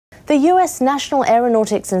The US National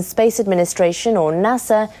Aeronautics and Space Administration, or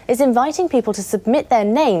NASA, is inviting people to submit their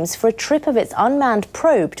names for a trip of its unmanned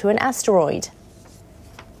probe to an asteroid.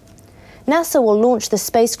 NASA will launch the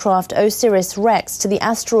spacecraft OSIRIS-REx to the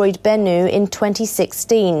asteroid Bennu in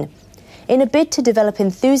 2016. In a bid to develop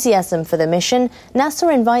enthusiasm for the mission, NASA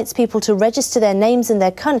invites people to register their names in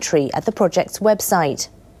their country at the project's website.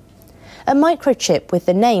 A microchip with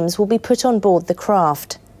the names will be put on board the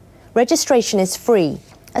craft. Registration is free.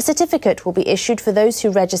 A certificate will be issued for those who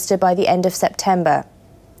register by the end of September.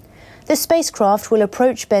 The spacecraft will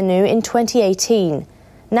approach Bennu in 2018.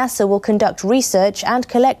 NASA will conduct research and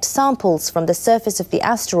collect samples from the surface of the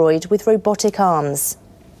asteroid with robotic arms.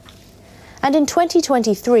 And in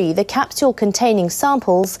 2023, the capsule containing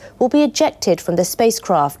samples will be ejected from the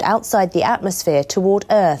spacecraft outside the atmosphere toward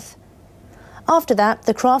Earth. After that,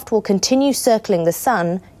 the craft will continue circling the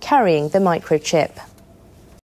Sun, carrying the microchip.